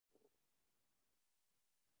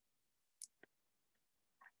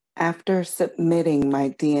After submitting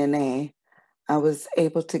my DNA, I was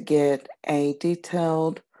able to get a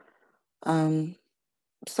detailed um,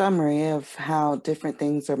 summary of how different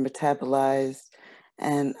things are metabolized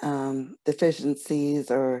and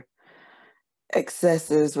deficiencies or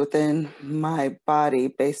excesses within my body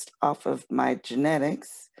based off of my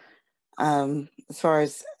genetics. As far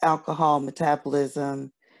as alcohol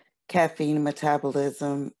metabolism, caffeine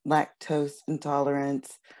metabolism, lactose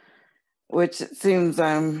intolerance, which it seems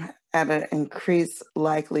I'm at an increased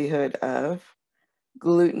likelihood of.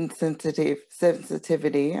 Gluten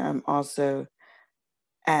sensitivity, I'm also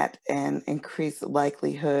at an increased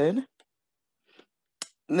likelihood.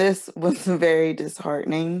 This was very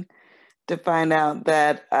disheartening to find out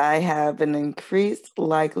that I have an increased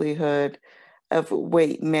likelihood of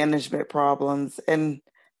weight management problems. And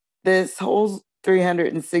this whole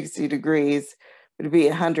 360 degrees would be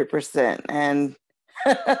 100%. And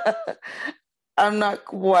I'm not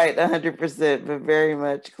quite 100%, but very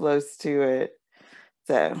much close to it.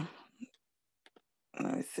 So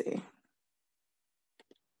let me see.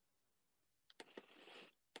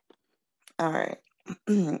 All right.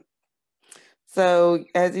 So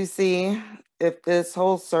as you see, if this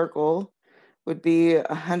whole circle would be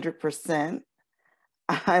 100%,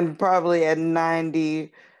 I'm probably at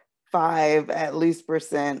 95 at least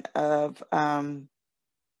percent of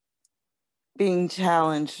being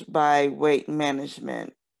challenged by weight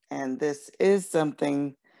management. And this is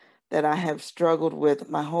something that I have struggled with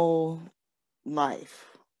my whole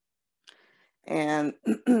life. And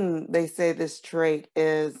they say this trait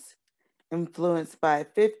is influenced by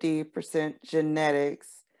 50% genetics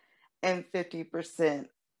and 50%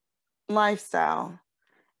 lifestyle.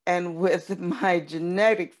 And with my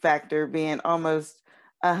genetic factor being almost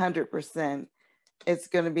 100%, it's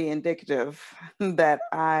going to be indicative that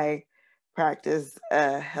I practice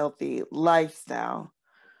a healthy lifestyle.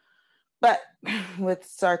 But with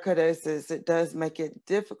sarcoidosis, it does make it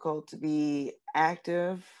difficult to be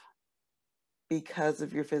active because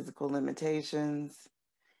of your physical limitations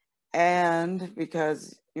and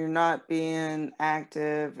because you're not being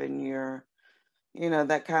active and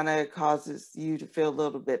that kind of causes you to feel a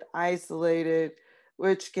little bit isolated,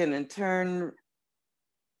 which can in turn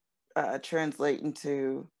translate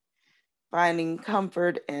into finding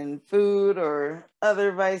comfort in food or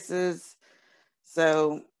other vices.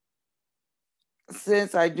 So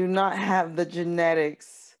since I do not have the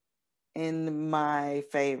genetics in my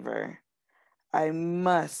favor, I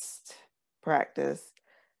must practice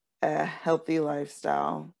a healthy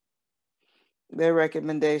lifestyle. Their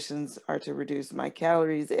recommendations are to reduce my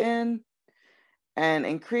calories in and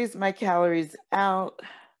increase my calories out.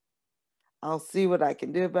 I'll see what I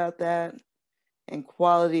can do about that. And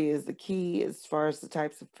quality is the key as far as the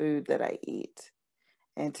types of food that I eat,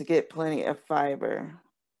 and to get plenty of fiber.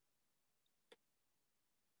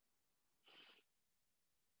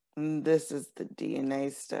 And this is the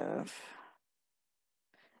DNA stuff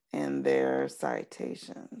and their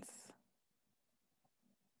citations.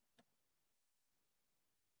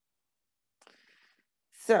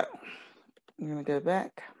 So I'm going to go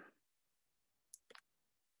back.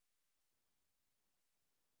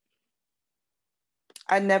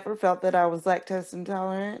 I never felt that I was lactose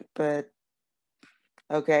intolerant, but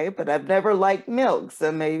I've never liked milk.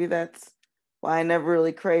 So maybe that's why I never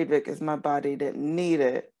really craved it, because my body didn't need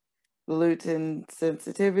it. Gluten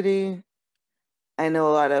sensitivity. I know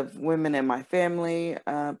a lot of women in my family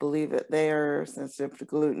believe that they are sensitive to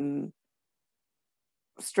gluten.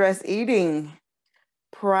 Stress eating.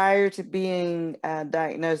 Prior to being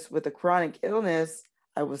diagnosed with a chronic illness,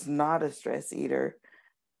 I was not a stress eater,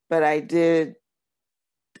 but I did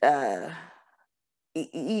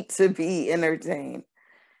eat to be entertained.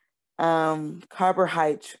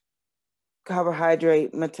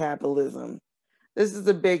 Carbohydrate metabolism. This is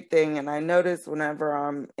a big thing, and I notice whenever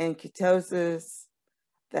I'm in ketosis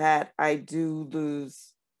that I do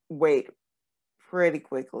lose weight pretty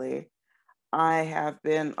quickly. I have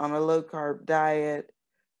been on a low carb diet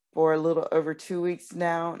for a little over 2 weeks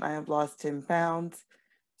now, and I have lost 10 pounds.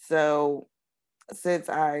 So since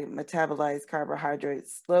I metabolize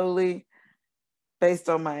carbohydrates slowly, based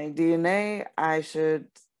on my DNA, I should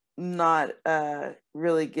not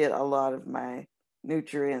really get a lot of my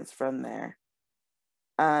nutrients from there.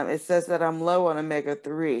 It says that I'm low on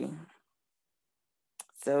omega-3.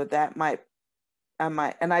 So that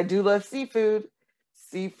and I do love seafood.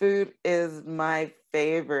 Seafood is my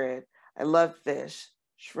favorite. I love fish,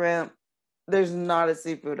 shrimp. There's not a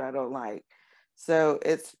seafood I don't like. So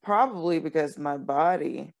it's probably because my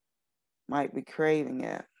body might be craving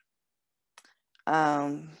it.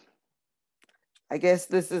 I guess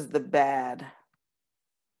this is the bad.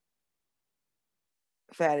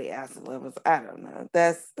 fatty acid levels. I don't know.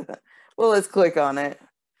 That's, well, let's click on it.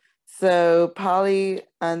 So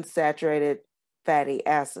polyunsaturated fatty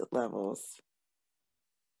acid levels.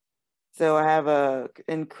 So I have a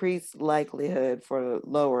increased likelihood for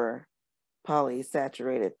lower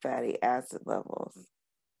polysaturated fatty acid levels,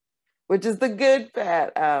 which is the good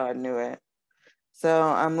fat. Oh, I knew it. So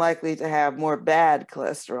I'm likely to have more bad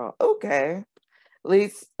cholesterol. Okay. At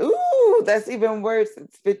least, ooh, that's even worse.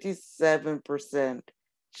 It's 57%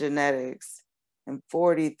 genetics and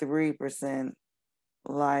 43%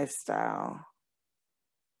 lifestyle.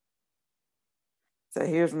 So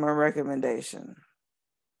here's my recommendation.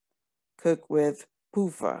 Cook with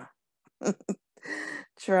PUFA.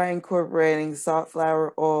 Try incorporating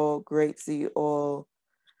safflower oil, grapeseed oil,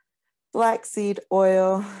 flaxseed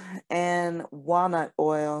oil, and walnut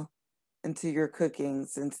oil into your cooking,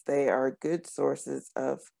 since they are good sources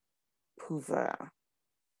of PUFA.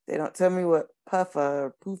 They don't tell me what PUFA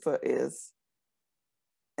or PUFA is,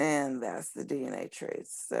 and that's the DNA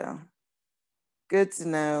trace. So good to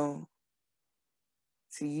know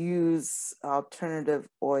to use alternative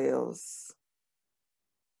oils.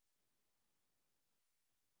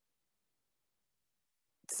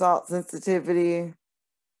 Salt sensitivity,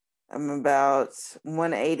 I'm about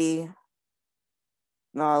 180,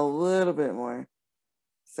 not a little bit more.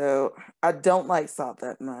 So I don't like salt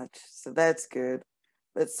that much, so that's good.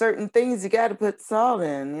 But certain things you got to put salt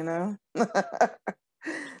in, you know?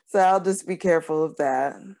 So I'll just be careful of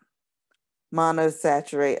that.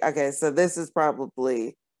 Monosaturate. Okay, so this is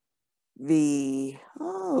probably the,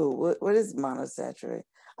 oh, what is monosaturate?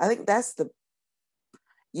 I think that's the,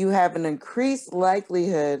 you have an increased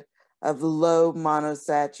likelihood of low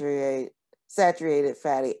saturated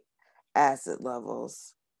fatty acid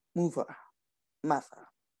levels. Mufa.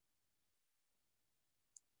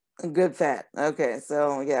 Good fat. Okay,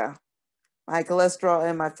 so yeah. My cholesterol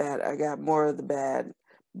and my fat, I got more of the bad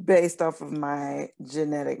based off of my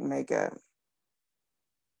genetic makeup.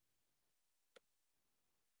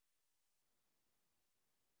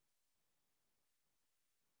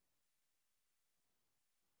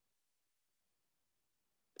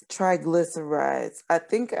 Triglycerides. I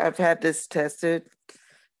think I've had this tested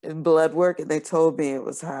in blood work and they told me it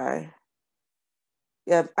was high.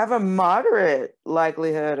 Yeah, I have a moderate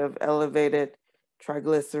likelihood of elevated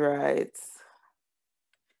triglycerides.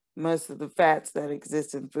 Most of the fats that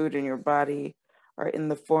exist in food in your body are in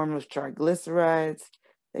the form of triglycerides.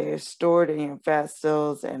 They are stored in your fat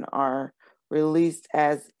cells and are released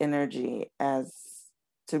as energy as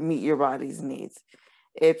to meet your body's needs.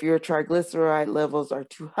 If your triglyceride levels are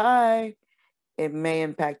too high, it may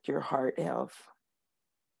impact your heart health.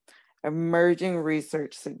 Emerging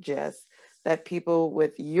research suggests that people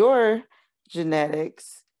with your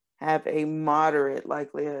genetics have a moderate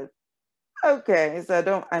likelihood. Okay,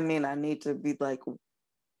 so I need to be like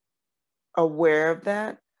aware of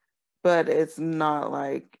that, but it's not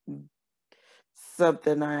like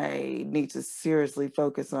something I need to seriously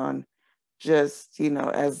focus on, just,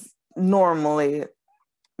 as normally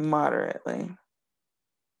moderately.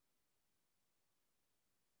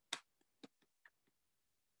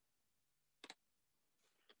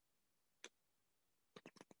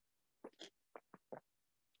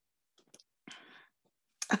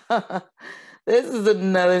 This is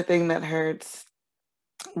another thing that hurts.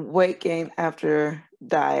 Weight gain after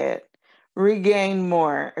diet. Regain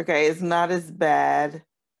more. Okay, it's not as bad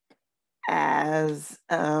as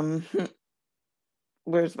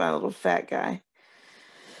where's my little fat guy?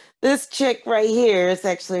 This chick right here is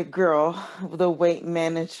actually a girl with a weight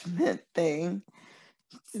management thing.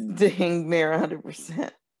 Dang near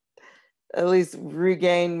 100%. At least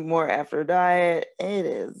regain more after diet. It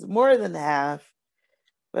is more than half.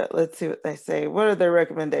 But let's see what they say. What are their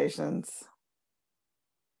recommendations?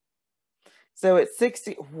 So it's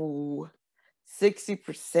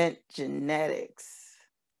 60% genetics,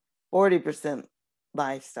 40%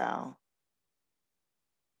 lifestyle.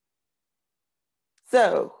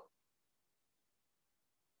 So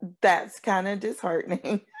that's kind of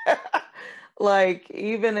disheartening. Like,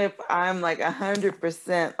 even if I'm like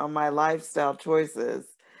 100% on my lifestyle choices,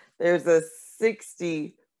 there's a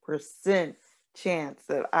 60% chance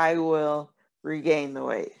that I will regain the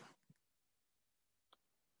weight.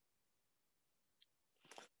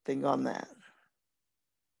 Think on that.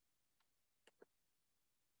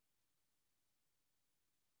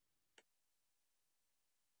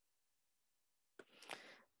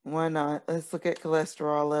 Why not? Let's look at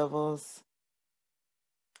cholesterol levels.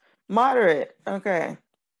 Moderate. Okay,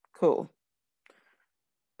 cool.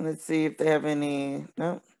 Let's see if they have any.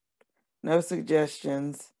 Nope. No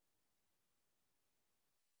suggestions.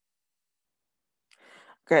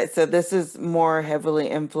 Okay, so this is more heavily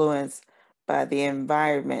influenced by the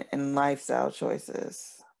environment and lifestyle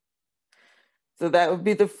choices. So that would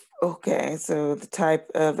be okay, so the type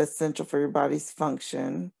of essential for your body's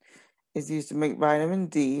function is used to make vitamin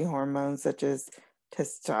D, hormones such as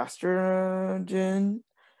testosterone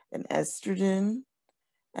and estrogen,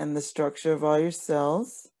 and the structure of all your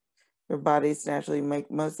cells. Your body's naturally make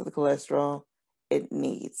most of the cholesterol it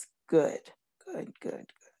needs. Good, good, good.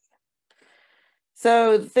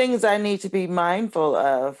 So the things I need to be mindful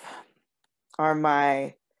of are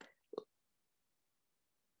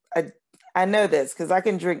I know this because I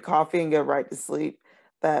can drink coffee and go right to sleep,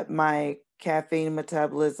 but my caffeine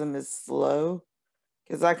metabolism is slow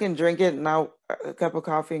because I can drink it and a cup of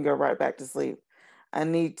coffee and go right back to sleep. I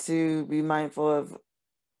need to be mindful of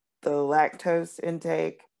the lactose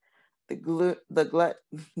intake,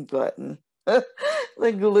 glutton, the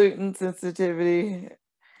gluten sensitivity,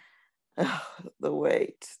 the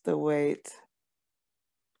weight.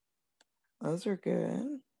 Those are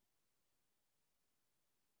good.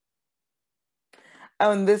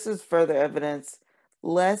 Oh, and this is further evidence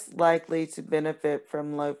less likely to benefit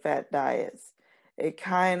from low fat diets. It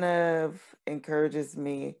kind of encourages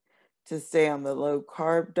me to stay on the low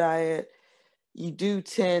carb diet. You do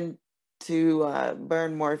tend to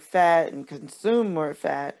burn more fat and consume more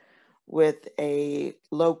fat with a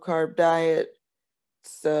low carb diet.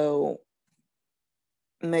 So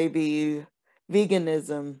maybe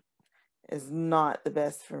veganism is not the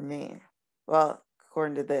best for me. Well,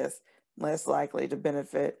 according to this, less likely to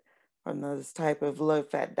benefit from those type of low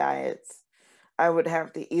fat diets. I would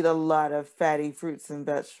have to eat a lot of fatty fruits and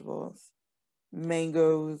vegetables,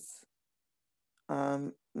 mangoes,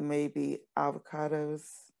 maybe avocados.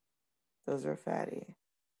 Those are fatty.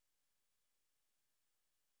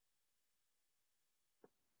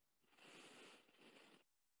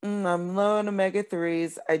 I'm low on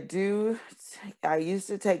omega-3s. I used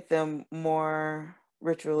to take them more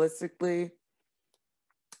ritualistically,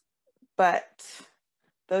 but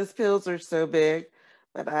those pills are so big.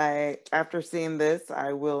 But after seeing this,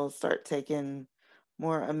 I will start taking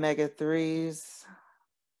more omega-3s.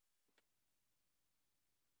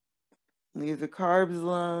 Leave the carbs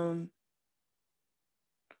alone.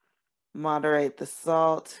 Moderate the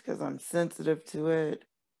salt because I'm sensitive to it.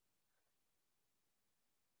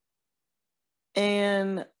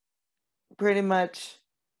 And pretty much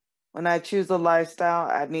when I choose a lifestyle,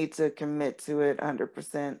 I need to commit to it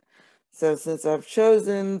 100%. So since I've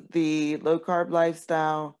chosen the low carb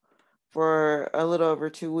lifestyle for a little over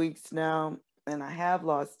 2 weeks now, and I have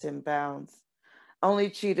lost 10 pounds, only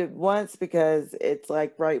cheated once because it's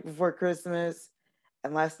like right before Christmas.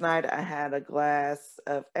 And last night I had a glass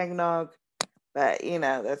of eggnog, but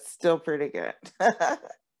that's still pretty good.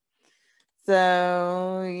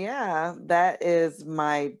 So yeah, that is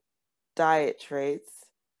my diet traits.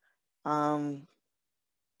 Um,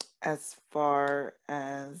 as far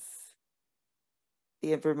as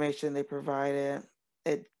the information they provided,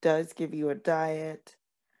 it does give you a diet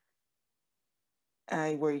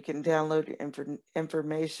where you can download your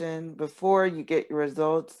information before you get your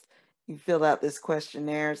results. You fill out this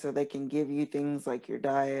questionnaire so they can give you things like your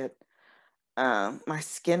diet. My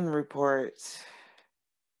skin report.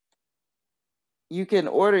 You can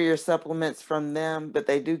order your supplements from them, but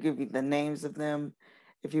they do give you the names of them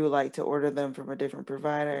if you would like to order them from a different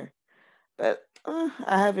provider. But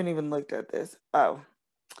I haven't even looked at this. Oh,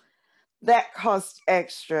 that costs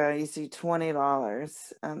extra. You see, $20.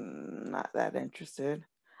 I'm not that interested.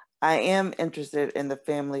 I am interested in the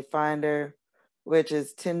Family Finder, which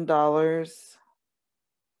is $10.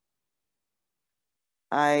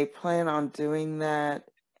 I plan on doing that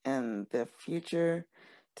in the future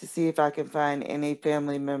to see if I can find any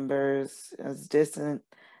family members as distant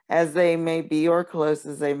as they may be or close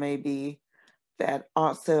as they may be that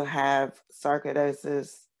also have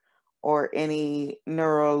sarcoidosis or any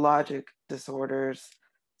neurologic disorders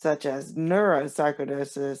such as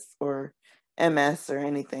neurosarcoidosis or MS or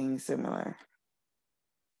anything similar.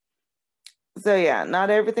 So yeah, not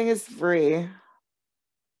everything is free.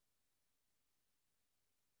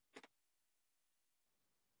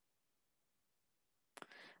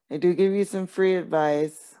 They do give you some free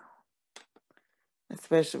advice,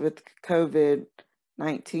 especially with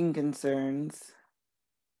COVID-19 concerns.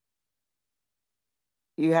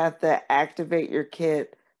 You have to activate your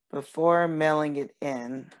kit before mailing it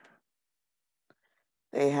in.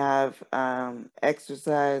 They have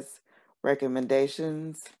exercise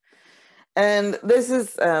recommendations. And this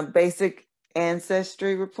is a basic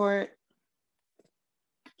ancestry report.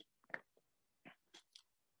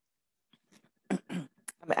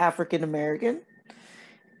 I'm African American.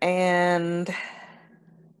 And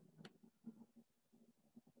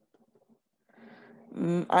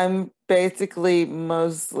I'm basically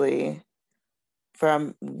mostly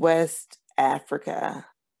from West Africa.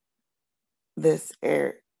 This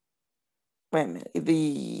area. Wait a minute.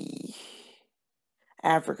 The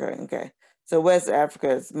Africa. Okay. So West Africa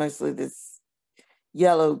is mostly this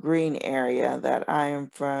yellow-green area that I am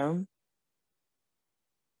from.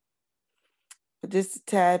 But just a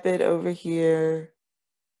tad bit over here.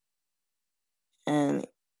 And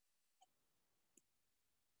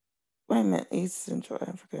wait a minute, East Central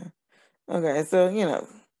Africa. Okay, so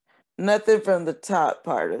nothing from the top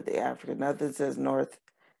part of the Africa. Nothing says North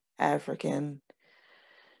African.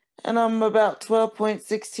 And I'm about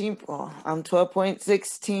 12.16, well, I'm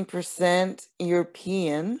 12.16%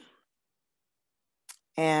 European.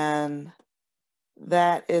 And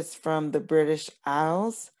that is from the British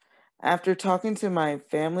Isles. After talking to my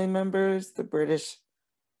family members, the British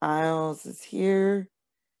Isles is here.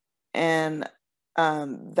 And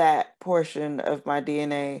that portion of my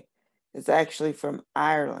DNA is actually from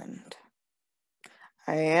Ireland.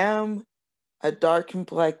 I am a dark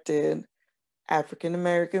complected African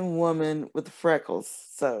American woman with freckles,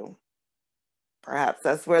 so perhaps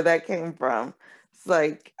that's where that came from. It's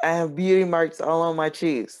like I have beauty marks all on my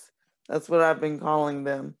cheeks. That's what I've been calling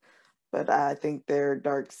them, but I think they're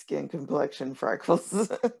dark skin complexion freckles.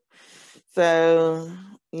 So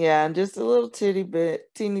yeah, just a little teeny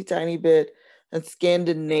tiny bit of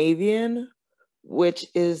Scandinavian, which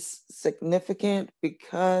is significant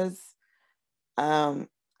because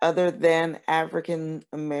other than African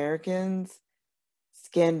Americans,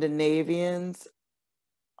 Scandinavians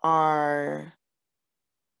are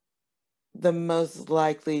the most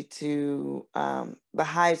likely to, the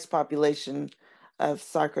highest population of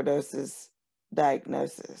sarcoidosis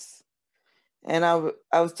diagnosis. And I was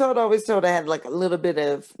always told I had like a little bit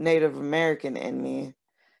of Native American in me.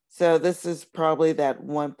 So this is probably that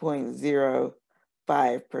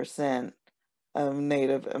 1.05% of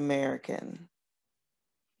Native American.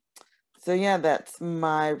 So yeah, that's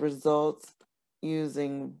my results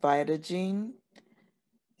using Vitagene.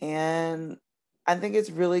 And I think it's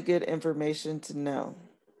really good information to know.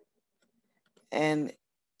 And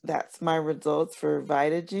that's my results for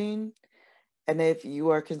Vitagene. And if you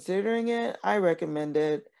are considering it, I recommend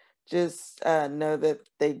it. Just know that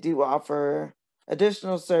they do offer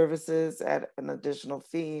additional services at an additional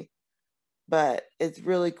fee. But it's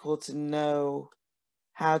really cool to know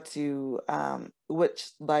how to,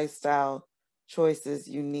 which lifestyle choices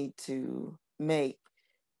you need to make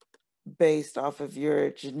based off of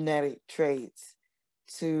your genetic traits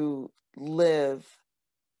to live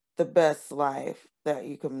the best life that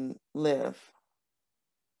you can live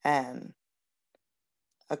and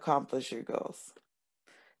accomplish your goals.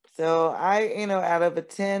 So out of a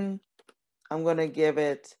 10, I'm going to give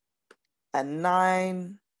it a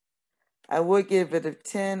 9. I would give it a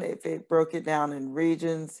 10 if it broke it down in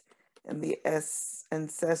regions in the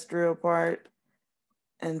ancestral part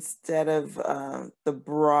instead of the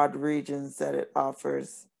broad regions that it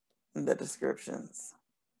offers in the descriptions.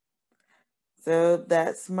 So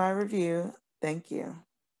that's my review. Thank you.